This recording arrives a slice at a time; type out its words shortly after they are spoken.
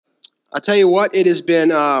I'll tell you what, it has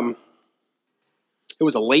been, it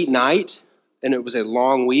was a late night, and it was a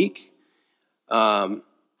long week, and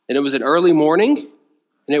it was an early morning,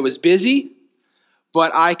 and it was busy,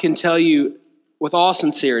 but I can tell you with all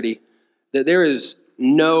sincerity that there is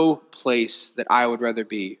no place that I would rather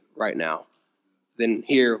be right now than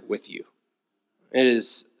here with you. It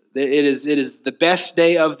is the best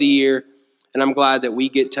day of the year, and I'm glad that we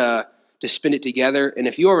get to spend it together. And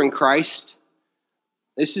if you are in Christ,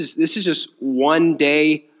 this is just one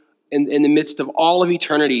day in the midst of all of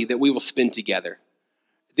eternity that we will spend together.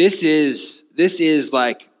 This is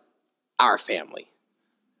like our family,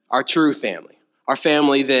 our true family, our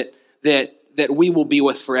family that we will be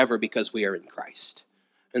with forever because we are in Christ.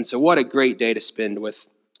 And so, what a great day to spend with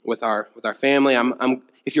our family.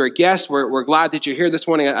 If you're a guest, we're glad that you're here this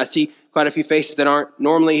morning. I see quite a few faces that aren't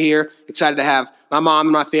normally here. Excited to have my mom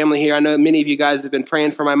and my family here. I know many of you guys have been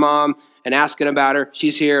praying for my mom and asking about her.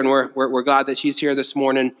 She's here, and we're glad that she's here this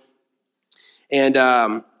morning. And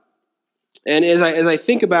as I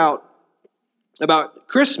think about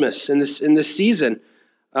Christmas in this season,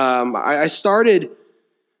 I started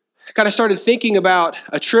thinking about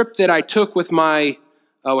a trip that I took with my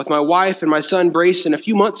wife and my son Brayson a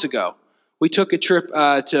few months ago. We took a trip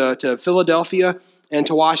to Philadelphia and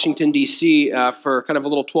to Washington, D.C. For kind of a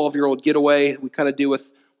little 12-year-old getaway we kind of do with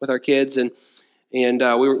our kids. And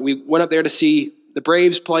we went up there to see the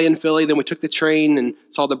Braves play in Philly. Then we took the train and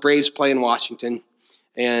saw the Braves play in Washington.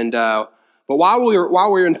 And but while we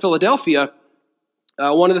were in Philadelphia,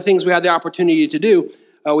 one of the things we had the opportunity to do,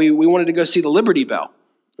 we wanted to go see the Liberty Bell.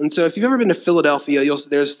 And so if you've ever been to Philadelphia,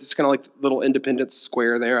 it's kind of like little Independence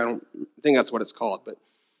Square there. I don't think that's what it's called, but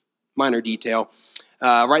minor detail.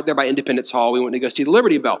 Right there by Independence Hall, we went to go see the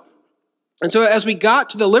Liberty Bell. And so as we got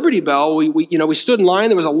to the Liberty Bell, we stood in line.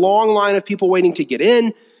 There was a long line of people waiting to get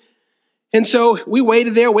in. And so we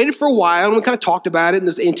waited for a while, and we kind of talked about it, and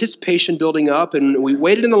there's anticipation building up, and we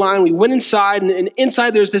waited in the line. We went inside, and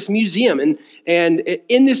inside there's this museum, and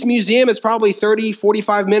in this museum, it's probably 30,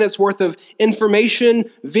 45 minutes worth of information,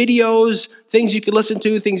 videos, things you can listen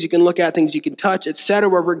to, things you can look at, things you can touch, etc.,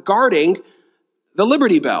 regarding the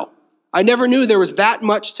Liberty Bell. I never knew there was that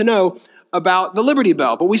much to know about the Liberty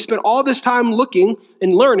Bell, but we spent all this time looking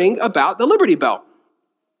and learning about the Liberty Bell.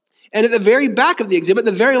 And at the very back of the exhibit,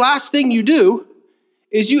 the very last thing you do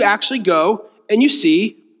is you actually go and you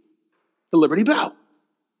see the Liberty Bell.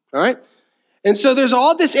 All right? And so there's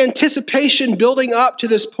all this anticipation building up to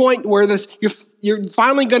this point where you're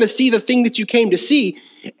finally going to see the thing that you came to see.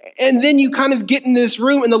 And then you kind of get in this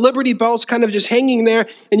room and the Liberty Bell's kind of just hanging there,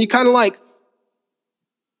 and you kind of like,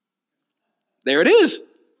 there it is.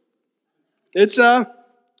 It's the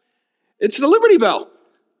Liberty Bell.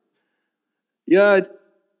 Yeah.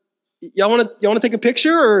 Y'all want to take a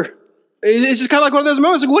picture, or it's just kind of like one of those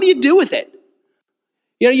moments. Like, what do you do with it?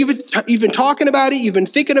 You've been talking about it, you've been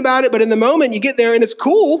thinking about it, but in the moment you get there and it's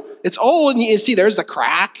cool, it's old, and you see there's the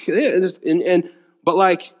crack, but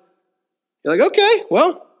like you're like, okay,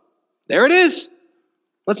 well, there it is.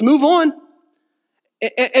 Let's move on.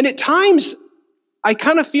 And at times, I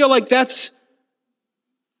kind of feel like that's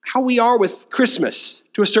how we are with Christmas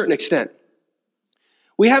to a certain extent.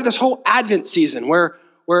 We have this whole Advent season where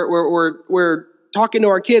we're talking to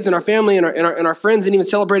our kids and our family and our friends, and even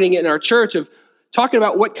celebrating it in our church, of talking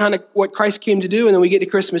about what Christ came to do. And then we get to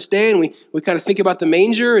Christmas Day and we kind of think about the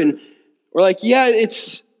manger, and we're like, yeah,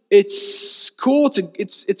 it's cool.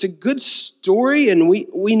 It's a good story, and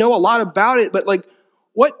we know a lot about it. But like,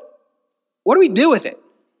 what do we do with it?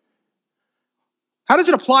 How does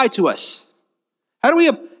it apply to us? How do we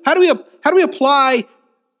apply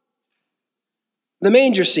the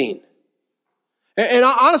manger scene? And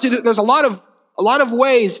honestly, there's a lot of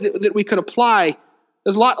ways that we could apply.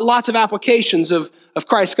 There's lots of applications of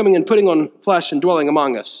Christ coming and putting on flesh and dwelling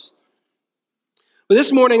among us. But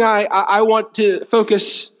this morning, I want to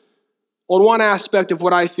focus on one aspect of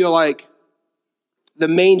what I feel like the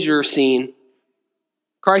manger scene.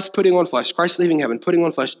 Christ putting on flesh, Christ leaving heaven, putting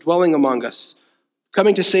on flesh, dwelling among us,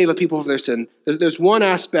 coming to save a people from their sin. There's one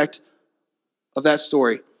aspect of that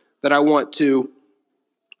story that I want to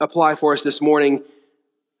apply for us this morning,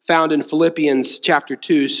 found in Philippians chapter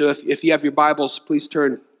 2. So if you have your Bibles, please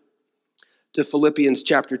turn to Philippians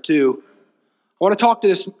chapter 2. I want to talk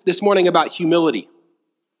to this morning about humility.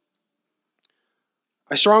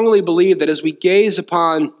 I strongly believe that as we gaze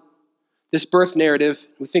upon this birth narrative,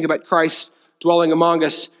 we think about Christ dwelling among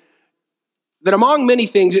us, that among many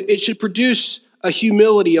things, it should produce a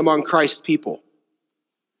humility among Christ's people.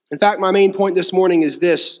 In fact, my main point this morning is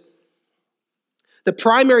this: the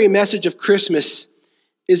primary message of Christmas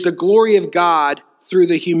is the glory of God through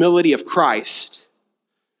the humility of Christ.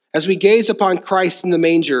 As we gaze upon Christ in the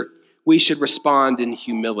manger, we should respond in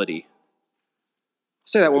humility. I'll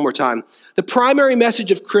say that one more time. The primary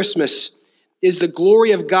message of Christmas is the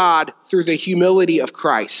glory of God through the humility of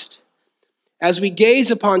Christ. As we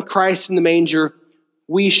gaze upon Christ in the manger,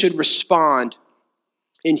 we should respond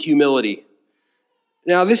in humility.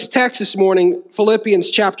 Now, this text this morning,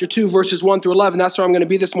 Philippians chapter 2, verses 1 through 11, that's where I'm going to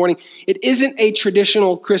be this morning. It isn't a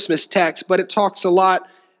traditional Christmas text, but it talks a lot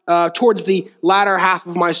towards the latter half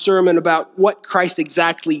of my sermon about what Christ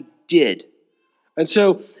exactly did. And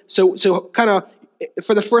so kind of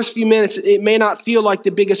for the first few minutes, it may not feel like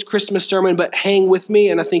the biggest Christmas sermon, but hang with me,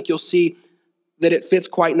 and I think you'll see that it fits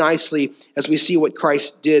quite nicely as we see what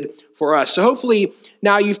Christ did for us. So hopefully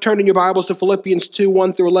now you've turned in your Bibles to Philippians 2,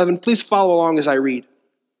 1 through 11. Please follow along as I read.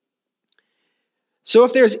 So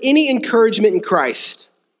if there's any encouragement in Christ,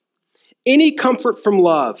 any comfort from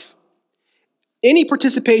love, any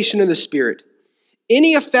participation in the Spirit,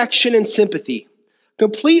 any affection and sympathy,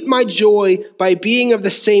 complete my joy by being of the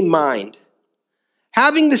same mind,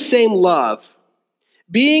 having the same love,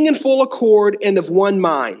 being in full accord and of one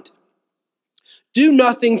mind. Do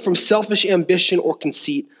nothing from selfish ambition or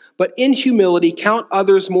conceit, but in humility count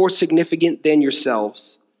others more significant than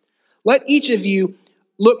yourselves. Let each of you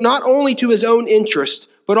look not only to his own interest,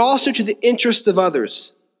 but also to the interest of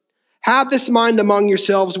others. Have this mind among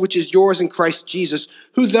yourselves, which is yours in Christ Jesus,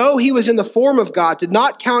 who, though he was in the form of God, did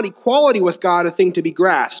not count equality with God a thing to be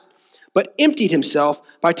grasped, but emptied himself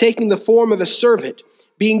by taking the form of a servant,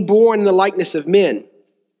 being born in the likeness of men.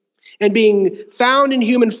 And being found in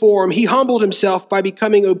human form, he humbled himself by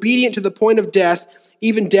becoming obedient to the point of death,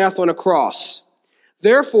 even death on a cross.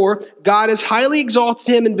 Therefore, God has highly exalted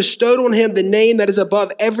him and bestowed on him the name that is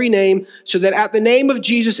above every name, so that at the name of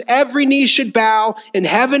Jesus every knee should bow in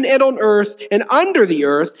heaven and on earth and under the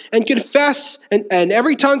earth, and confess, and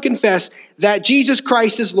every tongue confess that Jesus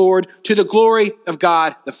Christ is Lord, to the glory of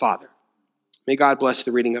God the Father. May God bless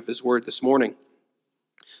the reading of his word this morning.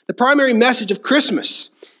 The primary message of Christmas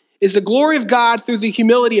is the glory of God through the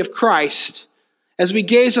humility of Christ. As we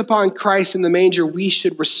gaze upon Christ in the manger, we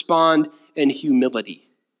should respond in humility.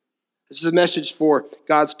 This is a message for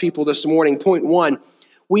God's people this morning. Point one,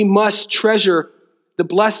 we must treasure the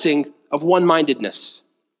blessing of one-mindedness.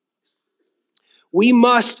 We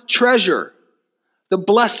must treasure the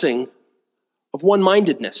blessing of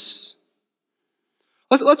one-mindedness.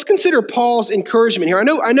 Let's consider Paul's encouragement here.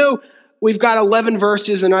 I know we've got 11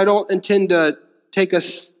 verses, and I don't intend to take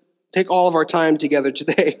all of our time together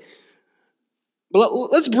today. But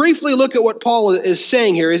let's briefly look at what Paul is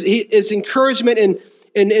saying here. His encouragement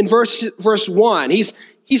in verse 1. He's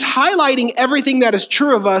highlighting everything that is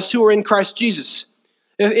true of us who are in Christ Jesus.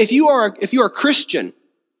 If you are a Christian,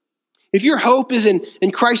 if your hope is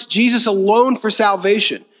in Christ Jesus alone for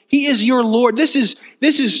salvation, he is your Lord. This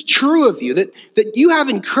is true of you, that you have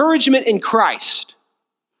encouragement in Christ.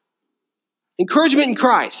 Encouragement in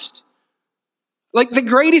Christ. Like the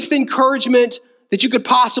greatest encouragement that you could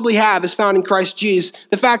possibly have is found in Christ Jesus.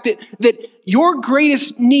 The fact that your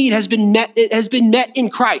greatest need has been met in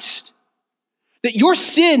Christ. That your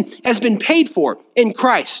sin has been paid for in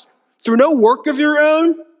Christ. Through no work of your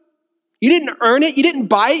own. You didn't earn it. You didn't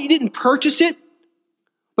buy it. You didn't purchase it.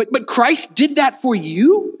 But Christ did that for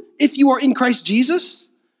you if you are in Christ Jesus.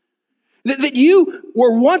 That you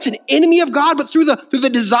were once an enemy of God, but through the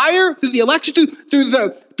desire, through the election, through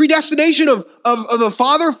the predestination of the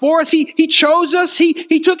Father for us, He chose us.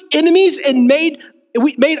 He took enemies and made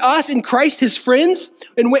us in Christ His friends.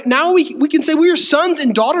 And now we can say we are sons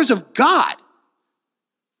and daughters of God.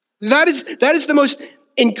 That is the most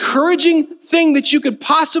encouraging thing that you could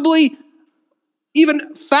possibly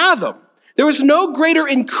even fathom. There is no greater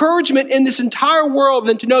encouragement in this entire world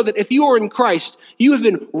than to know that if you are in Christ, you have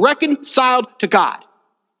been reconciled to God.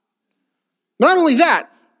 Not only that,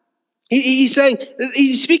 he's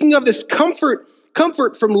speaking of this comfort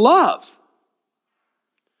from love.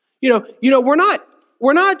 You know,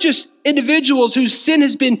 we're not just individuals whose sin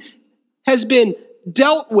has been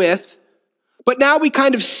dealt with, but now we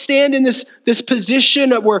kind of stand in this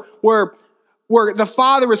position where the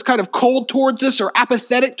Father is kind of cold towards us or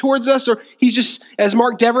apathetic towards us, or he's just, as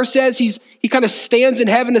Mark Dever says, he kind of stands in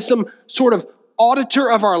heaven as some sort of auditor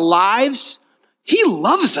of our lives. He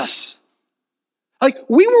loves us. Like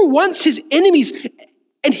we were once his enemies,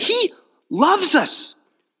 and he loves us.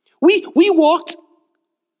 We walked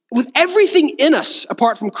with everything in us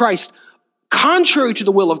apart from Christ, contrary to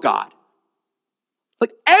the will of God.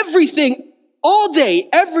 Like everything, all day,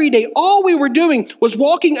 every day, all we were doing was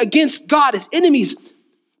walking against God as enemies.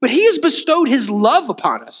 But he has bestowed his love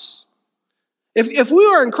upon us. If we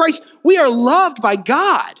are in Christ, we are loved by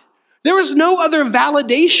God There is no other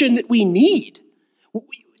validation that we need.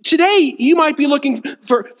 Today, you might be looking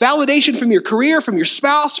for validation from your career, from your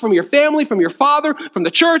spouse, from your family, from your father, from the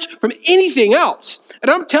church, from anything else. And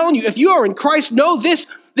I'm telling you, if you are in Christ, know this,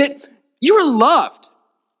 that you are loved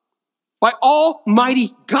by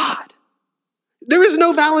Almighty God. There is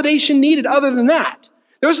no validation needed other than that.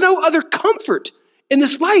 There is no other comfort in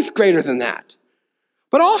this life greater than that.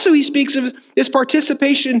 But also he speaks of this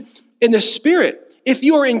participation in the Spirit. If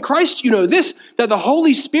you are in Christ, you know this, that the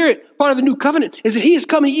Holy Spirit, part of the new covenant, is that he is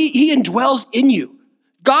coming, he indwells in you.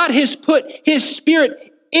 God has put his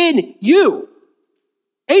Spirit in you.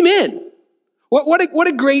 Amen. What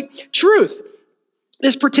a great truth.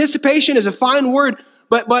 This participation is a fine word,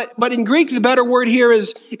 but in Greek, the better word here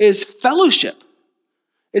is fellowship.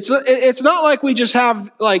 It's not like we just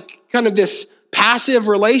have like kind of this passive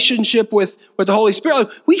relationship with the Holy Spirit.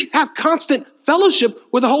 Like, we have constant fellowship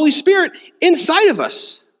with the Holy Spirit inside of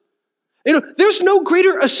us. There's no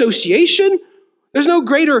greater association. There's no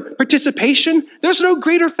greater participation. There's no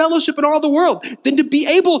greater fellowship in all the world than to be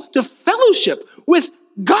able to fellowship with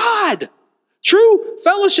God. True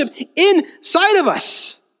fellowship inside of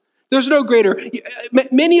us. There's no greater.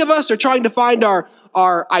 Many of us are trying to find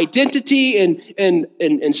our identity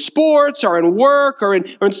in sports or in work or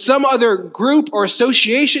in some other group or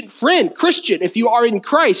association. Friend, Christian, if you are in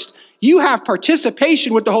Christ, you have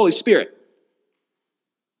participation with the Holy Spirit.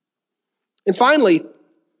 And finally,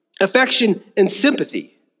 affection and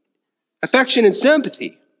sympathy. Affection and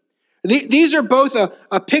sympathy. These are both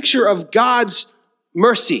a picture of God's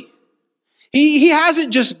mercy. He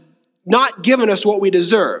hasn't just not given us what we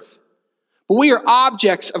deserve, but we are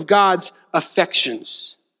objects of God's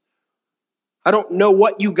affections. I don't know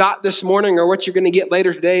what you got this morning or what you're going to get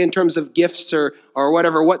later today in terms of gifts or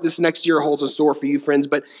whatever, what this next year holds in store for you, friends.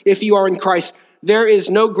 But if you are in Christ, there is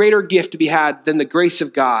no greater gift to be had than the grace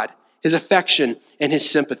of God, his affection, and his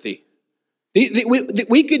sympathy.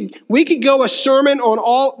 We could go a sermon on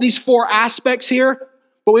all these four aspects here,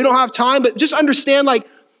 but we don't have time. But just understand like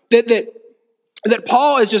that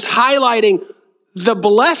Paul is just highlighting the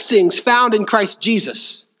blessings found in Christ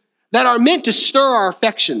Jesus that are meant to stir our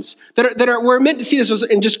affections, we're meant to see this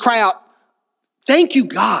and just cry out, thank you,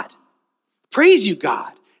 God. Praise you,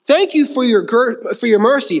 God. Thank you for your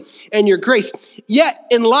mercy and your grace. Yet,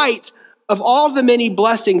 in light of all the many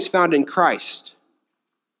blessings found in Christ,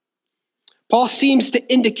 Paul seems to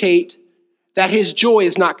indicate that his joy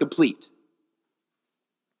is not complete.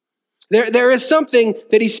 There is something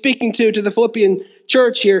that he's speaking to the Philippian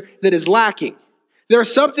church here that is lacking. There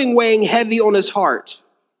is something weighing heavy on his heart.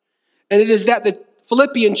 And it is that the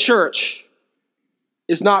Philippian church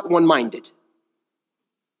is not one-minded.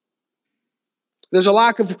 There's a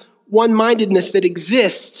lack of one-mindedness that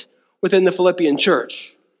exists within the Philippian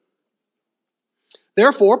church.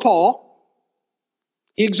 Therefore, Paul,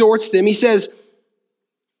 he exhorts them. He says,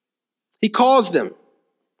 he calls them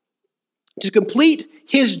to complete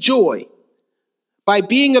his joy by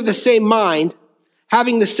being of the same mind,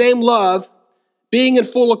 having the same love, being in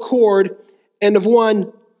full accord, and of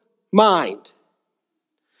one mind.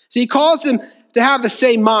 So he calls them to have the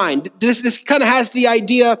same mind. This kind of has the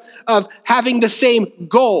idea of having the same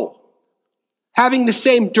goal, having the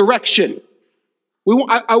same direction.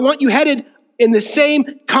 I want you headed in the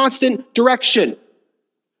same constant direction,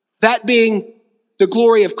 that being the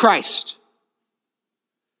glory of Christ.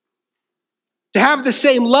 To have the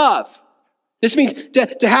same love. This means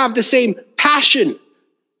to have the same passion,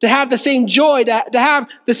 to have the same joy, to have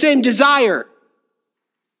the same desire,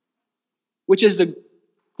 which is the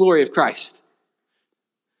glory of Christ.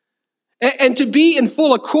 And to be in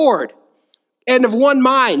full accord and of one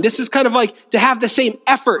mind. This is kind of like to have the same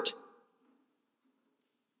effort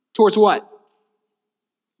towards what?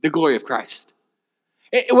 The glory of Christ.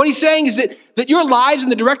 And what he's saying is that your lives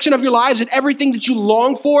and the direction of your lives and everything that you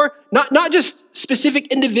long for, not just specific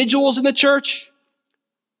individuals in the church,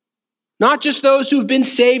 not just those who've been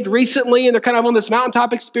saved recently and they're kind of on this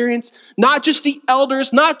mountaintop experience, not just the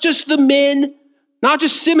elders, not just the men, not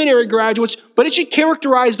just seminary graduates, but it should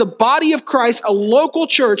characterize the body of Christ, a local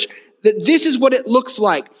church, that this is what it looks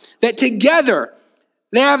like. That together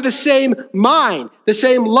they have the same mind, the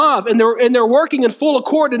same love, and they're working in full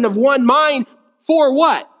accord and of one mind for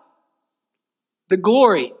what? The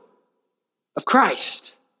glory of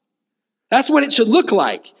Christ. That's what it should look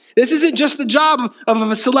like. This isn't just the job of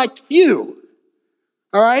a select few.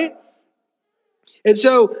 All right? And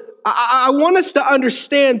so I want us to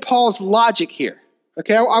understand Paul's logic here.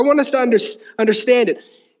 Okay, I want us to understand it.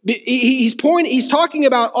 He's talking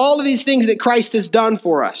about all of these things that Christ has done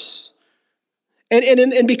for us.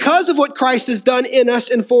 And because of what Christ has done in us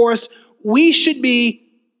and for us, we should be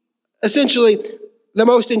essentially the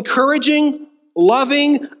most encouraging,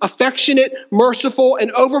 loving, affectionate, merciful,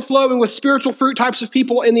 and overflowing with spiritual fruit types of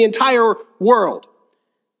people in the entire world.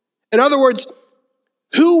 In other words,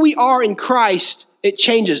 who we are in Christ, it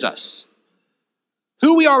changes us.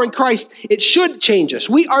 Who we are in Christ, it should change us.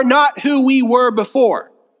 We are not who we were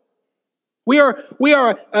before. We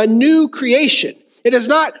are a new creation. It is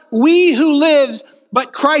not we who lives,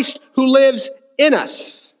 but Christ who lives in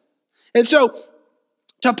us. And so,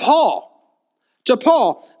 to Paul,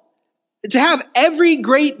 to have every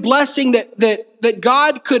great blessing that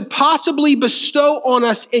God could possibly bestow on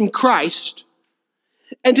us in Christ,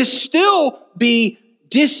 and to still be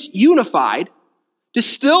disunified, to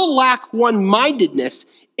still lack one-mindedness,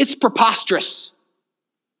 it's preposterous.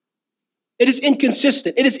 It is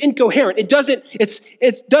inconsistent. It is incoherent. It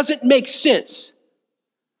doesn't make sense.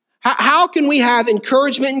 How can we have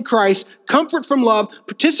encouragement in Christ, comfort from love,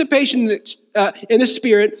 participation in the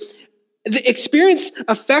Spirit, experience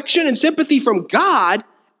affection and sympathy from God,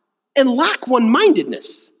 and lack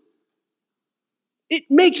one-mindedness? It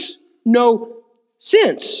makes no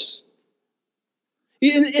sense.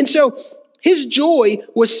 And so his joy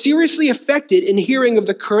was seriously affected in hearing of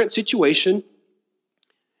the current situation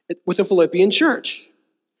with the Philippian church.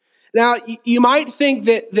 Now, you might think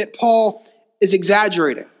that Paul is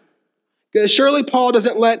exaggerating. Because surely Paul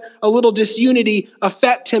doesn't let a little disunity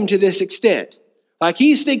affect him to this extent. Like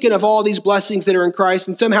he's thinking of all these blessings that are in Christ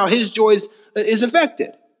and somehow his joy is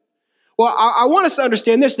affected. Well, I want us to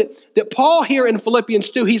understand this, that Paul here in Philippians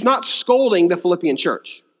 2, he's not scolding the Philippian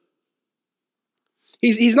church.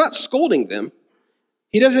 He's not scolding them.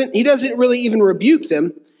 He doesn't really even rebuke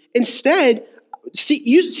them. Instead,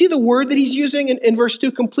 see the word that he's using in verse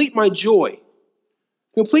 2, complete my joy.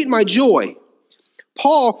 Complete my joy.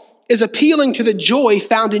 Paul is appealing to the joy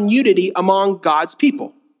found in unity among God's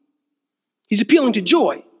people. He's appealing to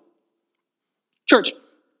joy. Church,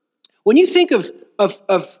 when you think of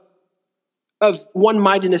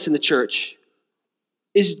one-mindedness in the church,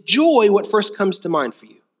 is joy what first comes to mind for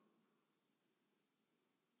you?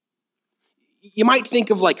 You might think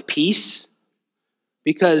of like peace,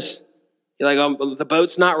 because you're like, the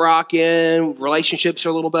boat's not rocking, relationships are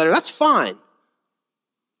a little better. That's fine.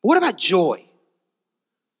 But what about joy?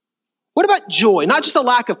 What about joy? Not just a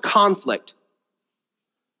lack of conflict,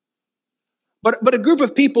 but a group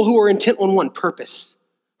of people who are intent on one purpose,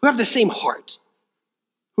 who have the same heart,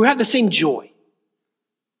 who have the same joy.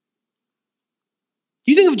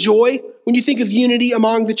 Do you think of joy when you think of unity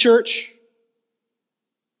among the church?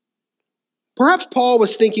 Perhaps Paul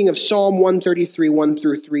was thinking of Psalm 133,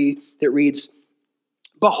 1-3, that reads,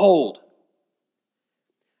 "Behold,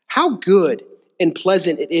 how good and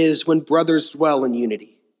pleasant it is when brothers dwell in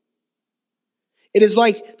unity. It is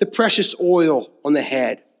like the precious oil on the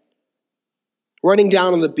head, running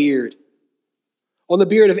down on the beard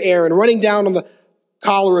of Aaron, running down on the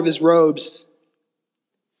collar of his robes.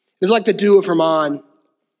 It is like the dew of Hermon,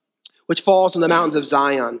 which falls on the mountains of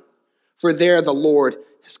Zion. For there the Lord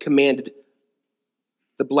has commanded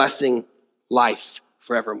the blessing, life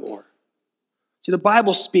forevermore." See, the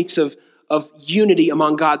Bible speaks of unity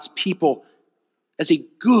among God's people as a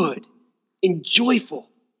good and joyful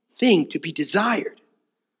thing to be desired.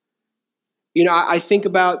 You know, I think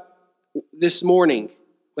about this morning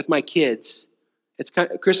with my kids.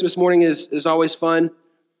 Christmas morning is always fun.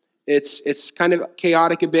 It's kind of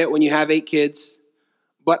chaotic a bit when you have 8 kids,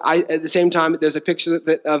 but at the same time, there's a picture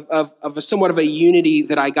of somewhat of a unity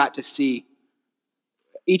that I got to see.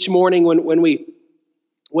 Each morning when we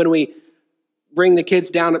bring the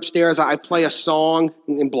kids down upstairs, I play a song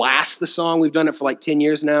and blast the song. We've done it for like 10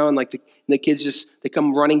 years now, and the kids they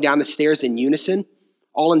come running down the stairs in unison,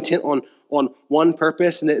 all intent on one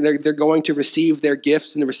purpose, and they're going to receive their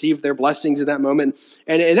gifts and to receive their blessings in that moment.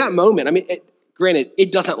 And in that moment, I mean, granted,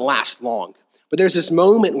 it doesn't last long, but there's this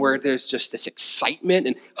moment where there's just this excitement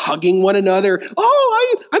and hugging one another.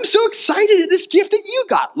 Oh, I'm so excited at this gift that you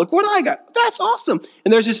got. Look what I got. That's awesome.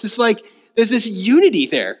 And there's just there's this unity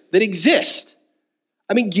there that exists.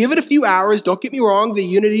 I mean, give it a few hours. Don't get me wrong. The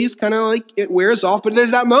unity is kind of like it wears off, but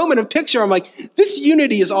there's that moment of picture. I'm like, this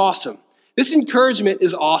unity is awesome. This encouragement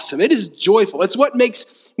is awesome. It is joyful. It's what makes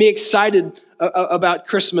me excited about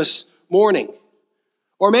Christmas morning.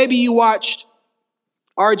 Or maybe you watched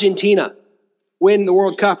Argentina win the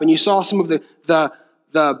World Cup and you saw some of the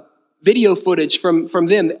video footage from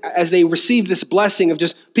them as they received this blessing of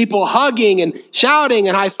just people hugging and shouting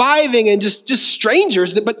and high-fiving and just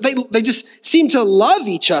strangers, but they just seem to love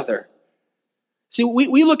each other. See,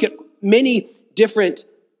 we look at many different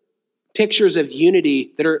pictures of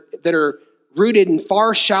unity that are rooted in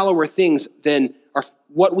far shallower things than are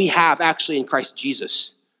what we have actually in Christ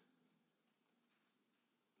Jesus.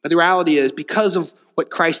 But the reality is, because of what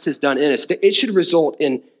Christ has done in us, it should result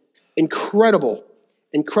in incredible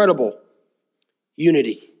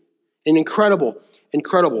unity, and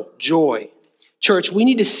incredible joy. Church, we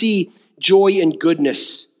need to see joy and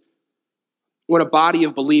goodness when a body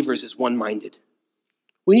of believers is one-minded.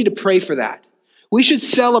 We need to pray for that. We should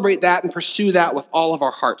celebrate that and pursue that with all of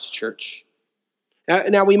our hearts, church.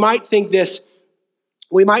 Now we might think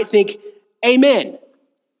amen.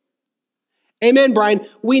 Amen, Brian.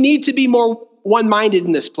 We need to be more one-minded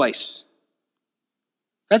in this place.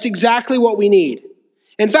 That's exactly what we need.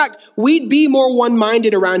 In fact, we'd be more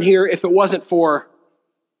one-minded around here if it wasn't for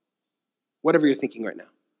whatever you're thinking right now.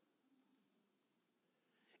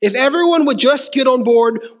 If everyone would just get on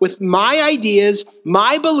board with my ideas,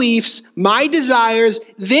 my beliefs, my desires,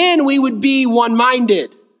 then we would be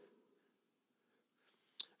one-minded.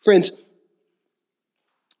 Friends,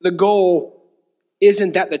 the goal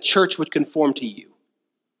isn't that the church would conform to you.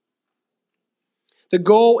 The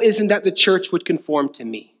goal isn't that the church would conform to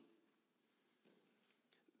me.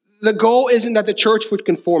 The goal isn't that the church would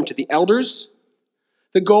conform to the elders.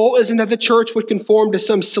 The goal isn't that the church would conform to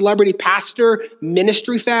some celebrity pastor,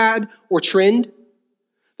 ministry fad, or trend.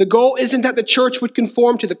 The goal isn't that the church would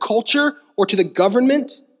conform to the culture or to the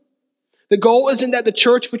government. The goal isn't that the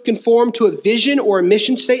church would conform to a vision or a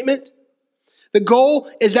mission statement. The goal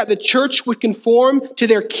is that the church would conform to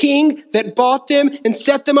their King that bought them and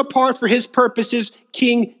set them apart for his purposes,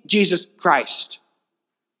 King Jesus Christ.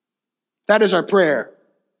 That is our prayer.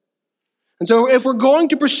 And so if we're going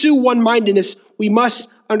to pursue one-mindedness, we must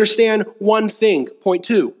understand one thing. Point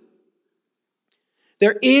 2.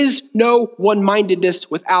 There is no one-mindedness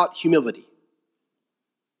without humility.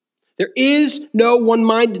 There is no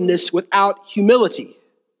one-mindedness without humility.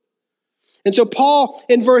 And so Paul,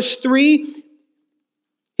 in verse 3,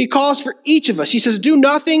 he calls for each of us. He says, do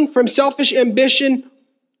nothing from selfish ambition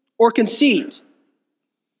or conceit.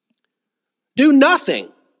 Do nothing.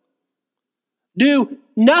 Do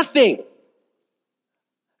nothing.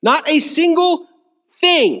 Not a single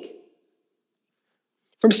thing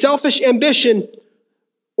from selfish ambition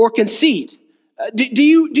or conceit. Do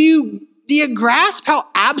you grasp how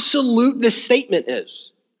absolute this statement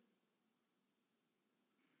is?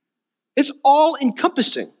 It's all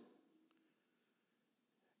encompassing.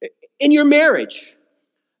 In your marriage,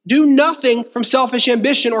 do nothing from selfish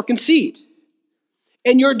ambition or conceit.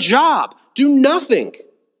 In your job, do nothing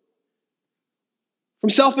from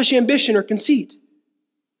selfish ambition or conceit.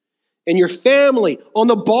 In your family, on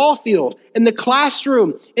the ball field, in the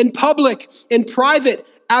classroom, in public, in private,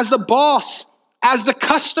 as the boss, as the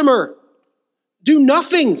customer, do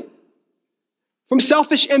nothing from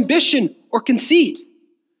selfish ambition or conceit.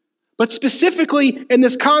 But specifically in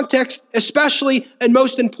this context, especially and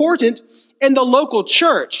most important, in the local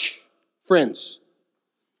church, friends,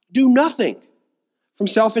 do nothing from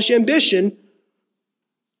selfish ambition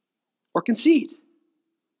or conceit.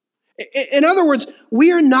 In other words,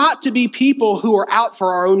 we are not to be people who are out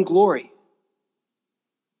for our own glory.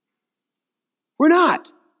 We're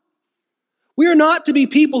not. We are not to be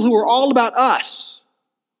people who are all about us.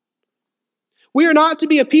 We are not to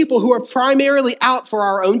be a people who are primarily out for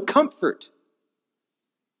our own comfort.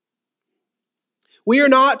 We are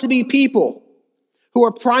not to be people who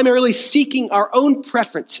are primarily seeking our own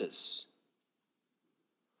preferences.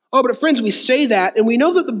 Oh, but friends, we say that, and we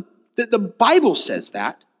know that the Bible says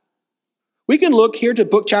that. We can look here to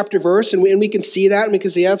book, chapter, verse, and we can see that, and we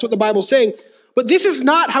can see that's what the Bible's saying. But this is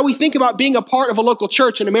not how we think about being a part of a local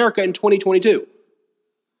church in America in 2022.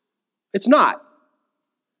 It's not.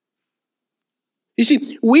 You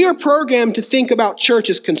see, we are programmed to think about church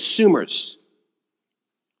as consumers.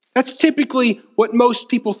 That's typically what most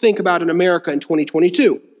people think about in America in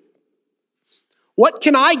 2022. What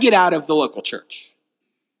can I get out of the local church?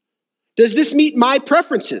 Does this meet my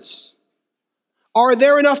preferences? Are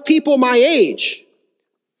there enough people my age?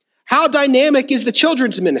 How dynamic is the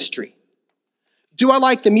children's ministry? Do I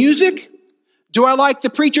like the music? Do I like the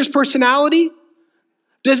preacher's personality?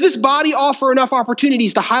 Does this body offer enough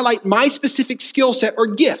opportunities to highlight my specific skill set or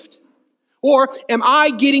gift? Or am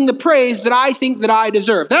I getting the praise that I think that I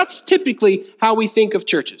deserve? That's typically how we think of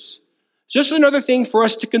churches. Just another thing for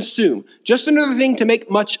us to consume. Just another thing to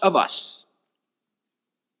make much of us.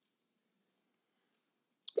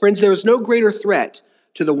 Friends, there is no greater threat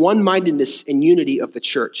to the one-mindedness and unity of the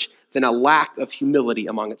church than a lack of humility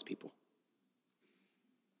among its people.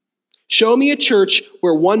 Show me a church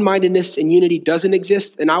where one-mindedness and unity doesn't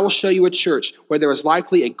exist, and I will show you a church where there is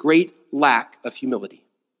likely a great lack of humility.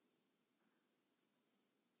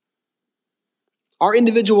 Our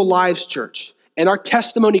individual lives, church, and our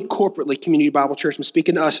testimony corporately, Community Bible Church, I'm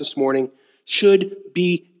speaking to us this morning, should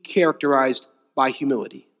be characterized by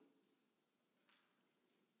humility?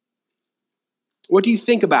 What do you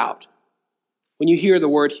think about when you hear the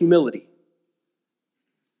word humility?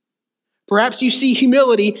 Perhaps you see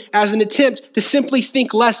humility as an attempt to simply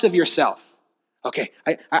think less of yourself. Okay,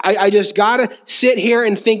 I just gotta sit here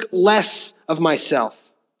and think less of myself.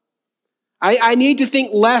 I need to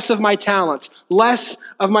think less of my talents, less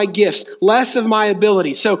of my gifts, less of my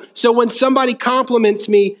abilities. So when somebody compliments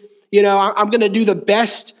me, I'm going to do the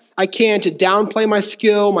best I can to downplay my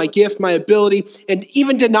skill, my gift, my ability, and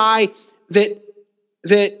even deny that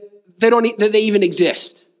they even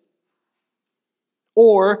exist.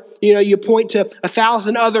 Or, you point to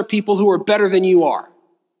 1,000 other people who are better than you are.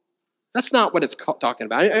 That's not what it's talking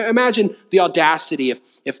about. Imagine the audacity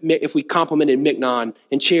if we complimented Mignon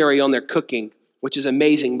and Cherry on their cooking, which is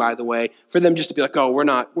amazing, by the way, for them just to be like, "Oh, we're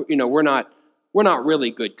not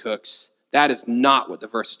really good cooks." That is not what the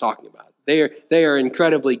verse is talking about. They are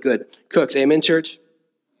incredibly good cooks. Amen, church?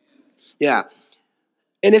 Yeah.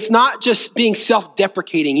 And it's not just being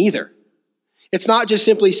self-deprecating either. It's not just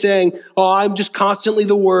simply saying, "Oh, I'm just constantly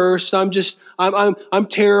the worst. I'm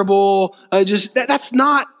terrible."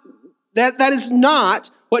 That is not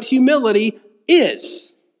what humility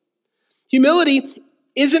is. Humility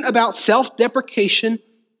isn't about self-deprecation.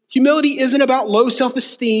 Humility isn't about low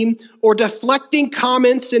self-esteem or deflecting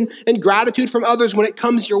comments and gratitude from others when it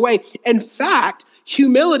comes your way. In fact,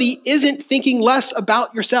 humility isn't thinking less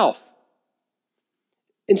about yourself.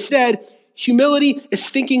 Instead, humility is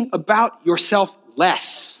thinking about yourself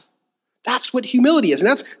less. That's what humility is.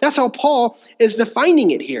 And that's how Paul is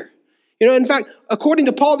defining it here. In fact, according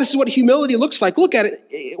to Paul, this is what humility looks like. Look at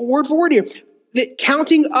it word for word here. That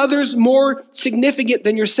counting others more significant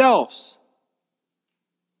than yourselves.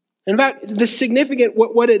 In fact, the significant,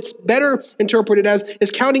 what it's better interpreted as,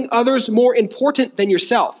 is counting others more important than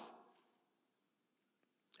yourself.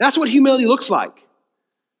 That's what humility looks like.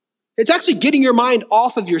 It's actually getting your mind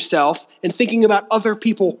off of yourself and thinking about other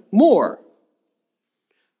people more.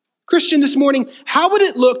 Christian, this morning, how would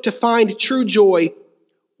it look to find true joy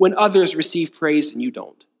when others receive praise and you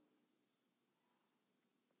don't?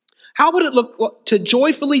 How would it look to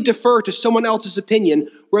joyfully defer to someone else's opinion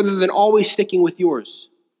rather than always sticking with yours?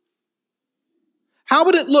 How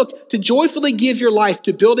would it look to joyfully give your life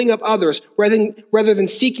to building up others rather than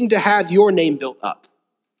seeking to have your name built up?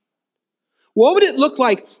 What would it look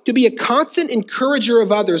like to be a constant encourager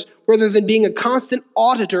of others rather than being a constant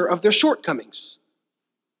auditor of their shortcomings?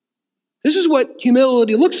 This is what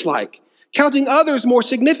humility looks like. Counting others more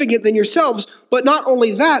significant than yourselves, but not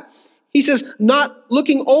only that, he says, not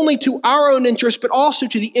looking only to our own interests, but also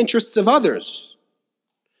to the interests of others.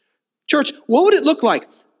 Church, what would it look like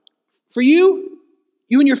for you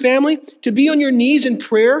and your family, to be on your knees in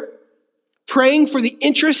prayer, praying for the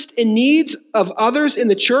interests and needs of others in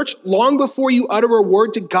the church long before you utter a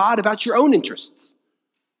word to God about your own interests?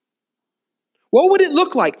 What would it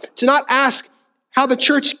look like to not ask how the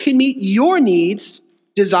church can meet your needs,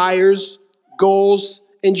 desires, goals,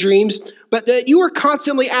 and dreams, but that you are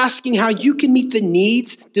constantly asking how you can meet the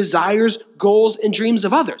needs, desires, goals, and dreams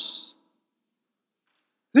of others?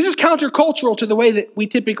 This is countercultural to the way that we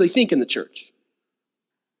typically think in the church.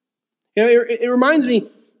 It reminds me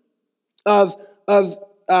of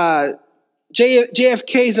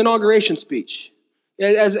JFK's inauguration speech.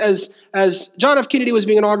 As John F. Kennedy was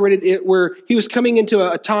being inaugurated, where he was coming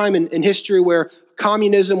into a time in history where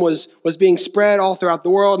communism was being spread all throughout the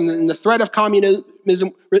world, and the threat of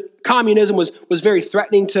communism was very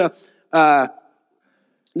threatening to the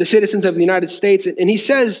citizens of the United States. And he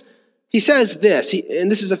says this,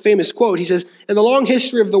 and this is a famous quote. He says, "In the long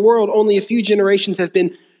history of the world, only a few generations have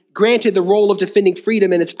been granted the role of defending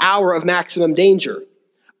freedom in its hour of maximum danger.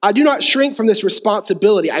 I do not shrink from this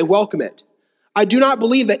responsibility. I welcome it. I do not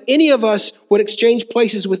believe that any of us would exchange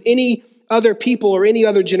places with any other people or any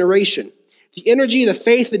other generation. The energy, the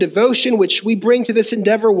faith, the devotion which we bring to this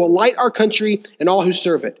endeavor will light our country and all who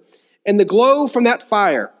serve it. And the glow from that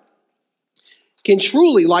fire can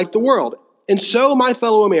truly light the world. And so, my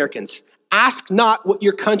fellow Americans, ask not what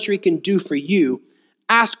your country can do for you.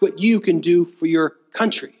 Ask what you can do for your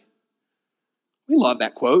country." We love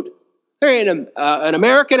that quote. There ain't an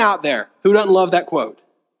American out there who doesn't love that quote.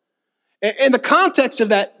 And the context of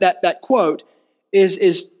that quote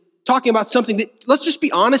is talking about something that, let's just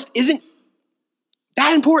be honest, isn't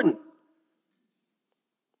that important.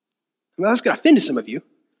 Well, that's going to offend some of you.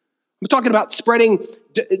 I'm talking about spreading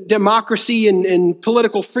democracy and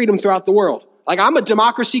political freedom throughout the world. Like, I'm a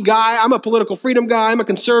democracy guy, I'm a political freedom guy, I'm a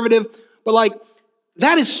conservative, but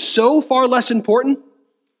that is so far less important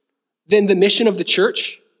than the mission of the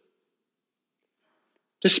church.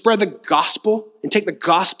 to spread the gospel and take the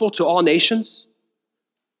gospel to all nations,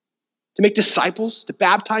 to make disciples, to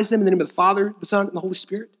baptize them in the name of the Father, the Son, and the Holy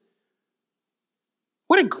Spirit.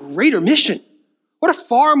 What a greater mission. What a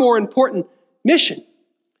far more important mission.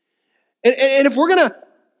 And if we're gonna do that,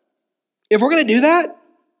 if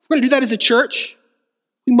we're gonna do that as a church,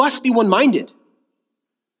 we must be one-minded.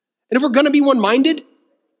 And if we're gonna be one-minded,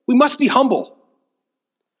 we must be humble.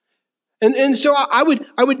 And so I would,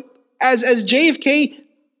 as JFK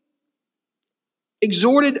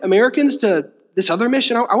exhorted Americans to this other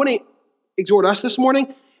mission, I want to exhort us this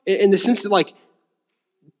morning in the sense that, like,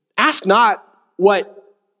 ask not what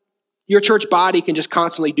your church body can just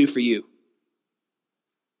constantly do for you.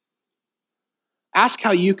 Ask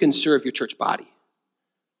how you can serve your church body.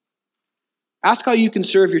 Ask how you can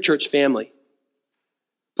serve your church family.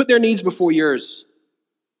 Put their needs before yours.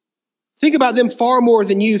 Think about them far more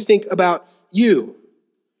than you think about you.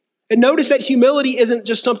 And notice that humility isn't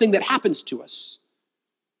just something that happens to us.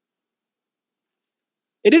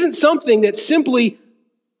 It isn't something that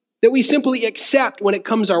we simply accept when it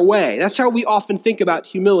comes our way. That's how we often think about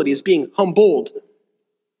humility, as being humbled.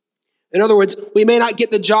 In other words, we may not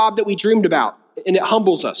get the job that we dreamed about, and it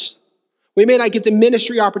humbles us. We may not get the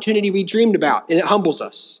ministry opportunity we dreamed about, and it humbles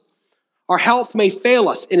us. Our health may fail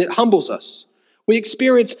us, and it humbles us. We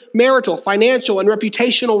experience marital, financial, and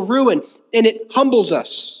reputational ruin, and it humbles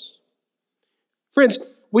us. Friends,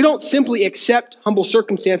 we don't simply accept humble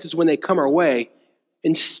circumstances when they come our way.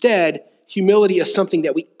 Instead, humility is something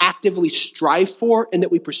that we actively strive for and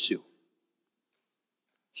that we pursue.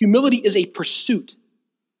 Humility is a pursuit.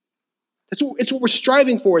 It's what we're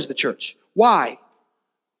striving for as the church. Why?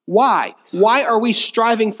 Why? Why are we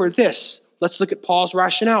striving for this? Let's look at Paul's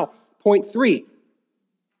rationale. Point 3.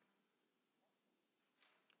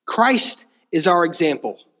 Christ is our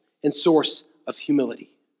example and source of humility.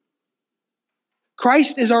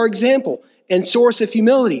 Christ is our example and source of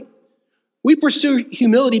humility. We pursue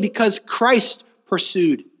humility because Christ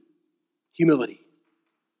pursued humility.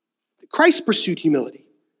 Christ pursued humility.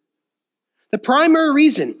 The primary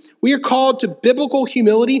reason we are called to biblical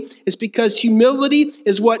humility is because humility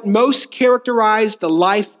is what most characterized the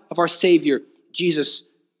life of our Savior, Jesus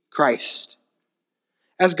Christ.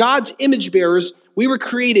 As God's image bearers, we were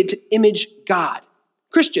created to image God.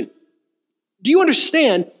 Christian, do you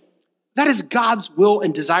understand that is God's will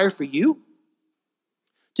and desire for you?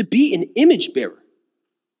 To be an image bearer.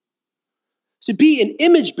 To be an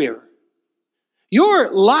image bearer.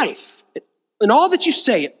 Your life and all that you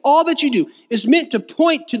say and all that you do is meant to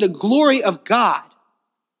point to the glory of God. Do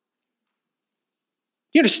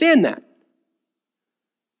you understand that?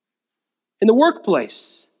 In the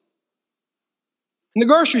workplace, in the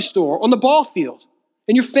grocery store, on the ball field,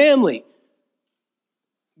 in your family,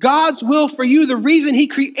 God's will for you, the reason He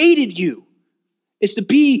created you, is to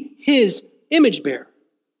be His image bearer.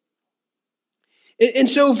 And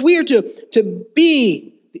so if we are to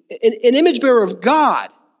be an image bearer of God,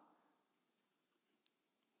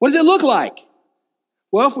 what does it look like?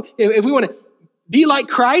 Well, if we want to be like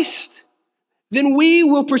Christ, then we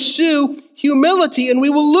will pursue humility and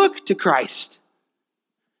we will look to Christ.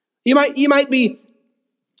 You might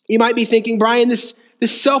be thinking, Brian, this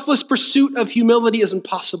selfless pursuit of humility is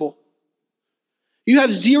impossible. You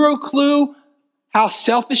have zero clue how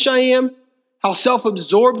selfish I am, how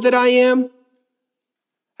self-absorbed that I am,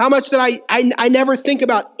 how much that I never think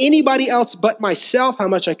about anybody else but myself, how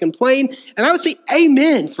much I complain. And I would say,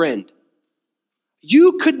 amen, friend.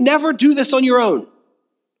 You could never do this on your own.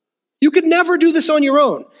 You could never do this on your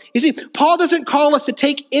own. You see, Paul doesn't call us to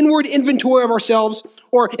take inward inventory of ourselves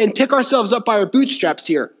and pick ourselves up by our bootstraps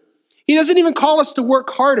here. He doesn't even call us to work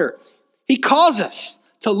harder. He calls us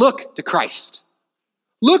to look to Christ.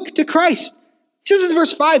 Look to Christ. He says in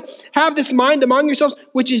verse 5, have this mind among yourselves,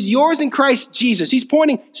 which is yours in Christ Jesus. He's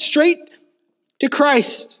pointing straight to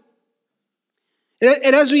Christ.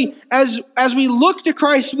 And as we look to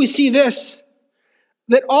Christ, we see this,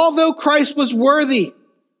 that although Christ was worthy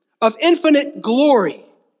of infinite glory,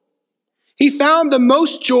 He found the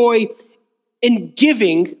most joy in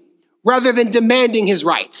giving rather than demanding His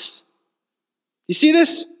rights. You see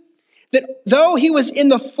this? That though He was in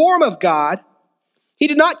the form of God, He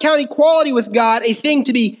did not count equality with God a thing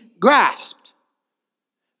to be grasped.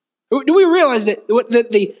 Do we realize that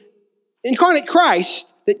the incarnate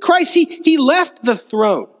Christ, He left the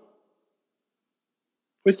throne?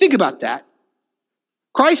 When we think about that,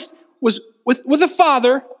 Christ was with the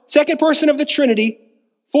Father, second person of the Trinity,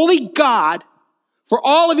 fully God for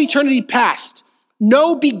all of eternity past.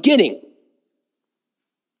 No beginning.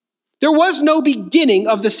 There was no beginning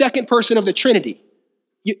of the second person of the Trinity.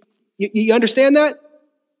 You understand that?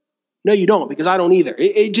 No, you don't, because I don't either.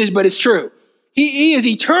 But it's true. He is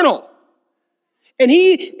eternal. And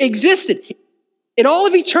he existed in all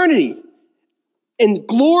of eternity in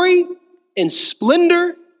glory and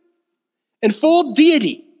splendor and full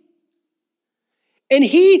deity. And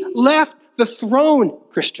he left the throne,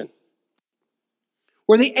 Christian,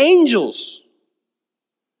 where the angels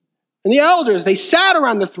and the elders, they sat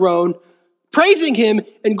around the throne, praising him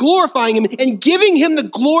and glorifying him and giving him the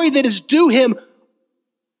glory that is due him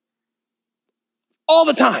all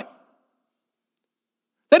the time.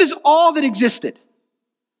 That is all that existed.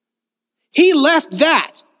 He left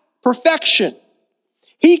that perfection.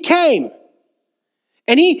 He came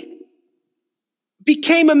and he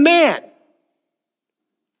became a man,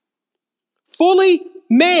 fully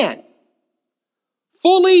man,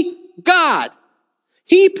 fully God.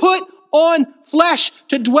 He put on flesh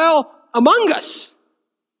to dwell among us.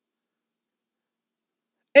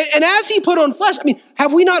 And as he put on flesh,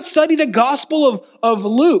 have we not studied the Gospel of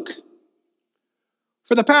Luke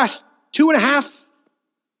for the past 2.5,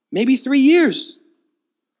 maybe 3 years?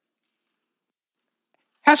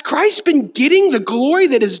 Has Christ been getting the glory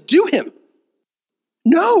that is due him?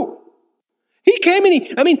 No. He came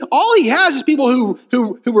and all he has is people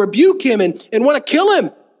who rebuke him and want to kill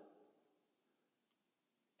him.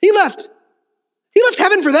 He left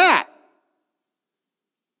heaven for that.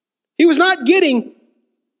 He was not getting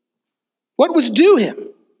what was due him.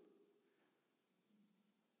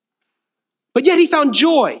 But yet he found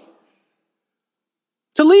joy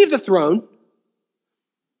to leave the throne,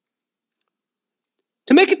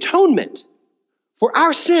 to make atonement for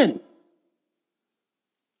our sin.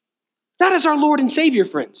 That is our Lord and Savior,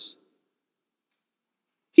 friends.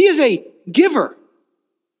 He is a giver.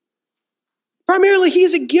 Primarily, he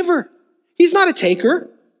is a giver. He's not a taker.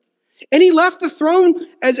 And he left the throne,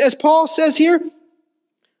 as Paul says here,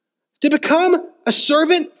 to become a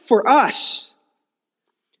servant for us.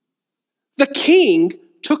 The king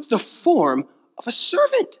took the form of a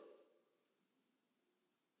servant.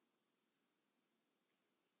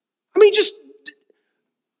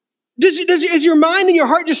 Does your mind and your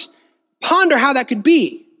heart just ponder how that could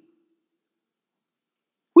be?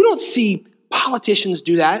 We don't see politicians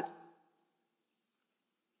do that.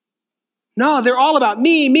 No, they're all about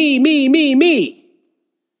me, me, me, me, me.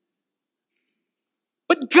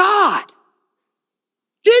 But God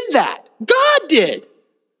did that. God did.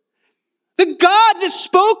 The God that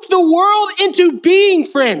spoke the world into being,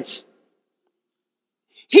 friends.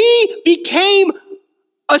 He became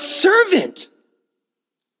a servant.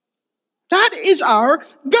 That is our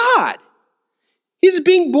God. He's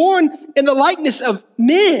being born in the likeness of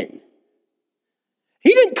men.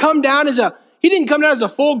 He didn't come down as a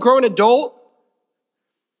full-grown adult.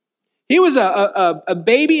 He was a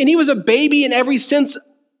baby, and he was a baby in every sense.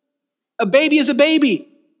 A baby is a baby.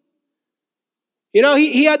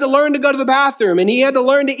 He had to learn to go to the bathroom, and he had to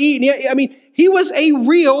learn to eat. And he was a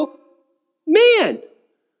real man,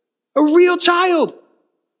 a real child.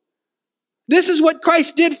 This is what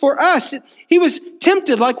Christ did for us. He was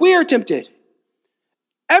tempted like we are tempted.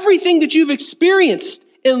 Everything that you've experienced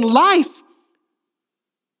in life,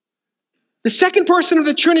 the second person of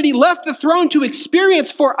the Trinity left the throne to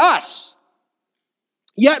experience for us,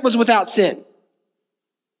 yet was without sin.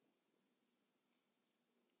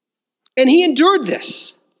 And he endured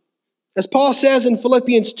this, as Paul says in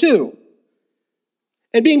Philippians 2.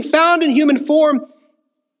 And being found in human form,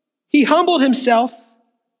 he humbled himself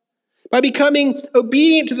by becoming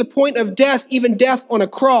obedient to the point of death, even death on a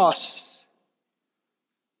cross.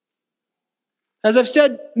 As I've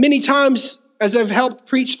said many times, as I've helped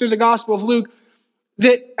preach through the Gospel of Luke,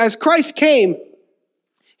 that as Christ came,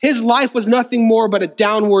 his life was nothing more but a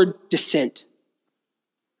downward descent.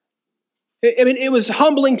 It was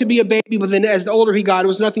humbling to be a baby, but then as the older he got, it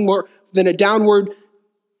was nothing more than a downward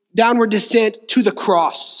descent to the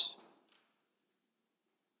cross,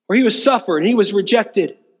 where he was suffered and he was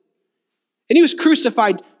rejected. And he was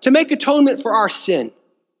crucified to make atonement for our sin.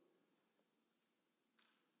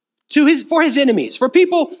 For his enemies, for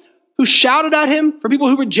people who shouted at him, for people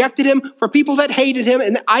who rejected him, for people that hated him,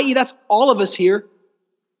 and i.e. that's all of us here.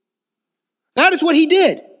 That is what he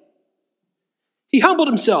did. He humbled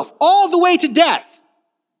himself all the way to death.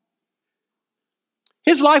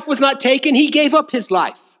 His life was not taken. He gave up his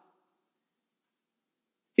life.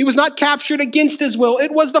 He was not captured against his will.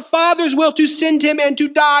 It was the Father's will to send him and to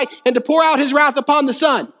die and to pour out his wrath upon the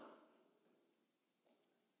Son.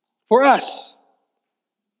 For us.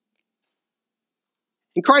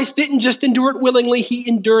 And Christ didn't just endure it willingly. He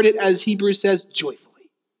endured it, as Hebrews says, joyfully.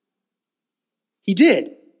 He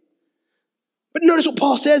did. But notice what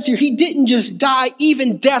Paul says here. He didn't just die,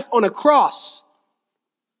 even death on a cross.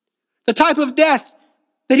 The type of death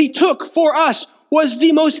that he took for us was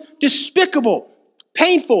the most despicable,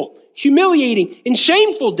 painful, humiliating, and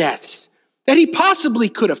shameful deaths that he possibly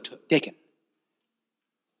could have taken. It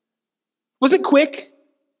wasn't quick.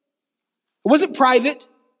 It wasn't private.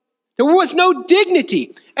 There was no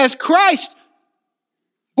dignity as Christ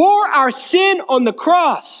bore our sin on the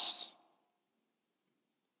cross.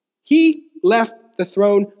 He left the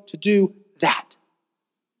throne to do that.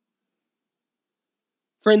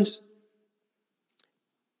 Friends,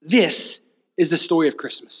 this is the story of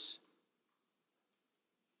Christmas.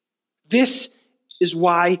 This is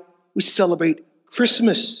why we celebrate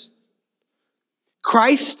Christmas.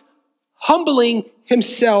 Christ humbling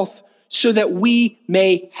himself so that we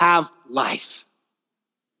may have life.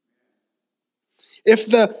 If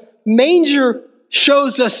the manger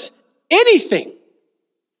shows us anything,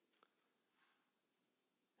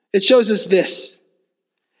 it shows us this.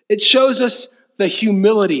 It shows us the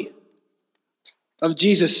humility of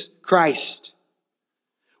Jesus Christ.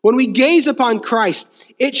 When we gaze upon Christ,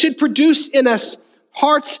 it should produce in us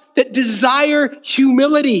hearts that desire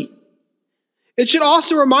humility. It should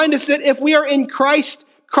also remind us that if we are in Christ,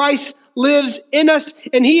 Christ lives in us,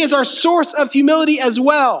 and he is our source of humility as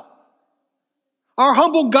well. Our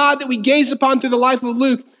humble God that we gaze upon through the life of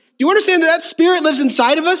Luke, do you understand that that Spirit lives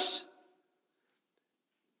inside of us?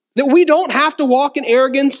 That we don't have to walk in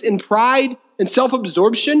arrogance and pride and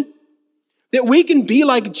self-absorption? That we can be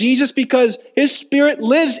like Jesus because his Spirit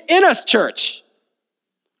lives in us, church.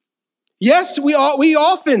 Yes, we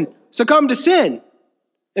often succumb to sin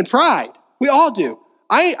and pride. We all do.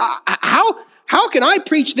 How can I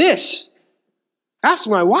preach this? Ask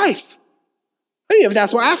my wife. I don't know if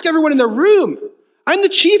that's why. Ask everyone in the room. I'm the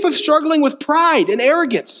chief of struggling with pride and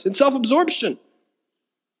arrogance and self-absorption.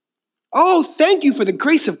 Oh, thank you for the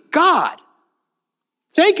grace of God.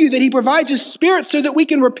 Thank you that he provides his Spirit so that we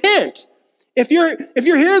can repent. If you're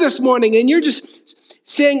here this morning and you're just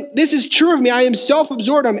saying, this is true of me, I am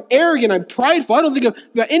self-absorbed, I'm arrogant, I'm prideful, I don't think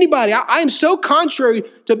about anybody, I am so contrary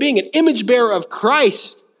to being an image bearer of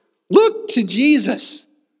Christ. Look to Jesus,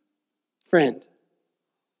 friend.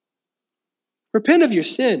 Repent of your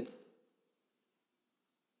sin.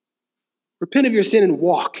 Repent of your sin and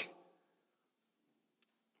walk.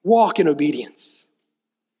 Walk in obedience.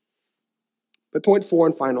 But point 4,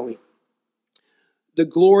 and finally, the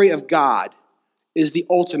glory of God is the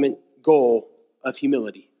ultimate goal of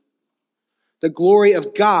humility. The glory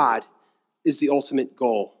of God is the ultimate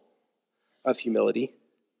goal of humility.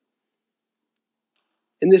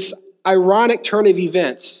 In this ironic turn of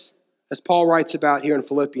events, as Paul writes about here in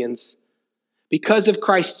Philippians, because of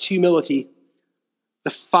Christ's humility,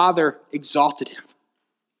 the Father exalted him.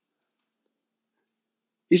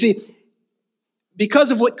 You see,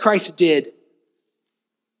 because of what Christ did,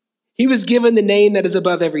 he was given the name that is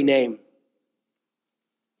above every name.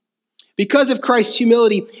 Because of Christ's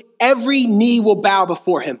humility, every knee will bow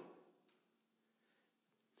before him.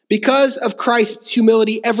 Because of Christ's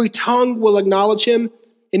humility, every tongue will acknowledge him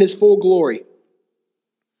in his full glory.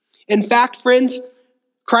 In fact, friends,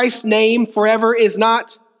 Christ's name forever is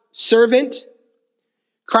not servant.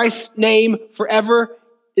 Christ's name forever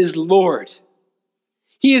is Lord.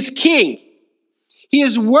 He is King. He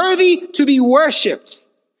is worthy to be worshiped.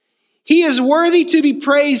 He is worthy to be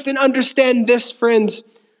praised. And understand this, friends,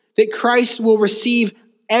 that Christ will receive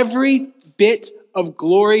every bit of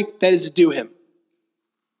glory that is due him.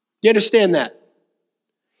 You understand that?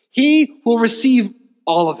 He will receive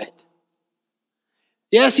all of it.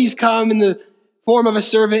 Yes, he's come in the form of a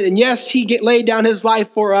servant, and yes, he laid down his life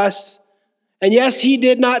for us, and yes, he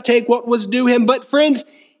did not take what was due him, but friends,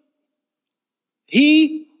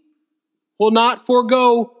 he will not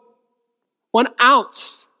forego 1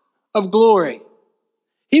 ounce of glory.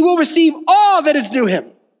 He will receive all that is due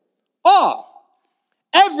him. All.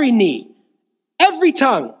 Every knee, every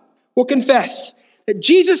tongue will confess that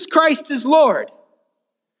Jesus Christ is Lord.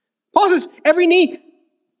 Paul says, every knee,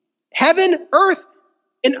 heaven, earth,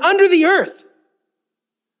 and under the earth.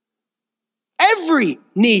 Every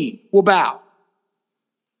knee will bow.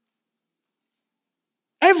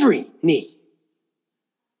 Every knee.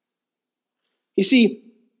 You see,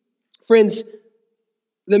 friends,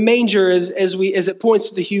 the manger, as it points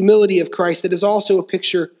to the humility of Christ, it is also a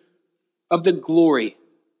picture of the glory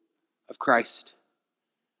of Christ.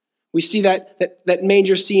 We see that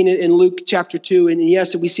manger scene in Luke chapter 2, and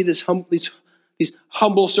yes, we see these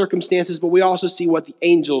humble circumstances, but we also see what the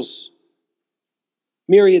angels,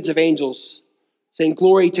 myriads of angels, saying,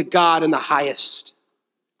 glory to God in the highest.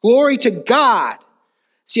 Glory to God.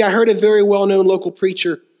 See, I heard a very well-known local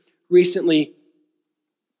preacher recently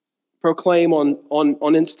proclaim on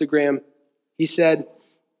Instagram. He said,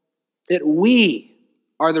 that we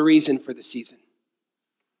are the reason for the season.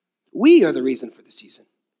 We are the reason for the season.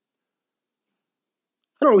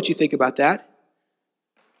 I don't know what you think about that.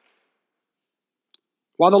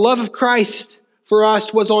 While the love of Christ for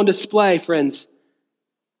us was on display, friends,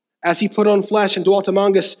 as he put on flesh and dwelt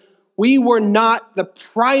among us, we were not the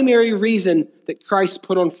primary reason that Christ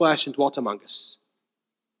put on flesh and dwelt among us.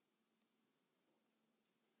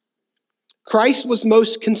 Christ was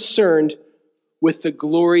most concerned with the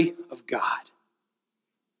glory of God.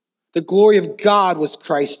 The glory of God was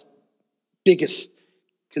Christ's biggest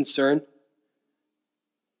concern.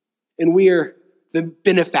 And we are the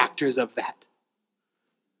benefactors of that.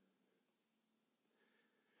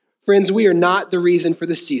 Friends, we are not the reason for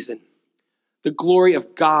the season. The glory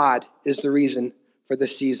of God is the reason for the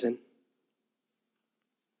season.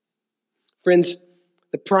 Friends,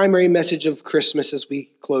 the primary message of Christmas as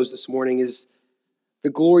we close this morning is the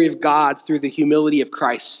glory of God through the humility of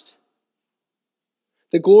Christ.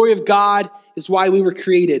 The glory of God is why we were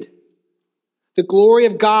created. The glory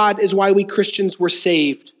of God is why we Christians were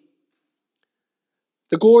saved.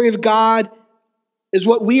 The glory of God is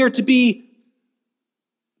what we are to be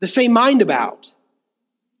the same mind about.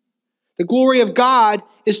 The glory of God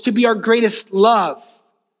is to be our greatest love.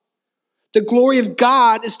 The glory of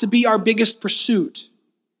God is to be our biggest pursuit.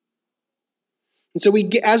 And so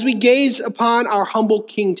as we gaze upon our humble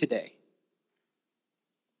King today,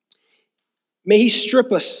 may he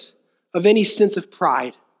strip us of any sense of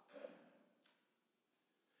pride.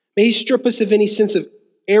 May he strip us of any sense of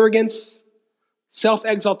arrogance,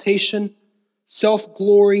 self-exaltation,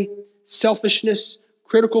 self-glory, selfishness,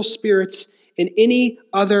 critical spirits, and any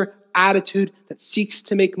other attitude that seeks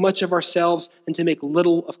to make much of ourselves and to make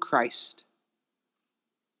little of Christ.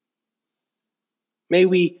 May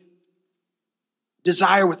we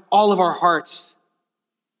desire with all of our hearts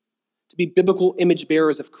to be biblical image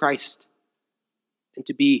bearers of Christ and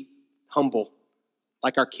to be humble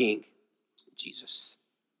like our King, Jesus.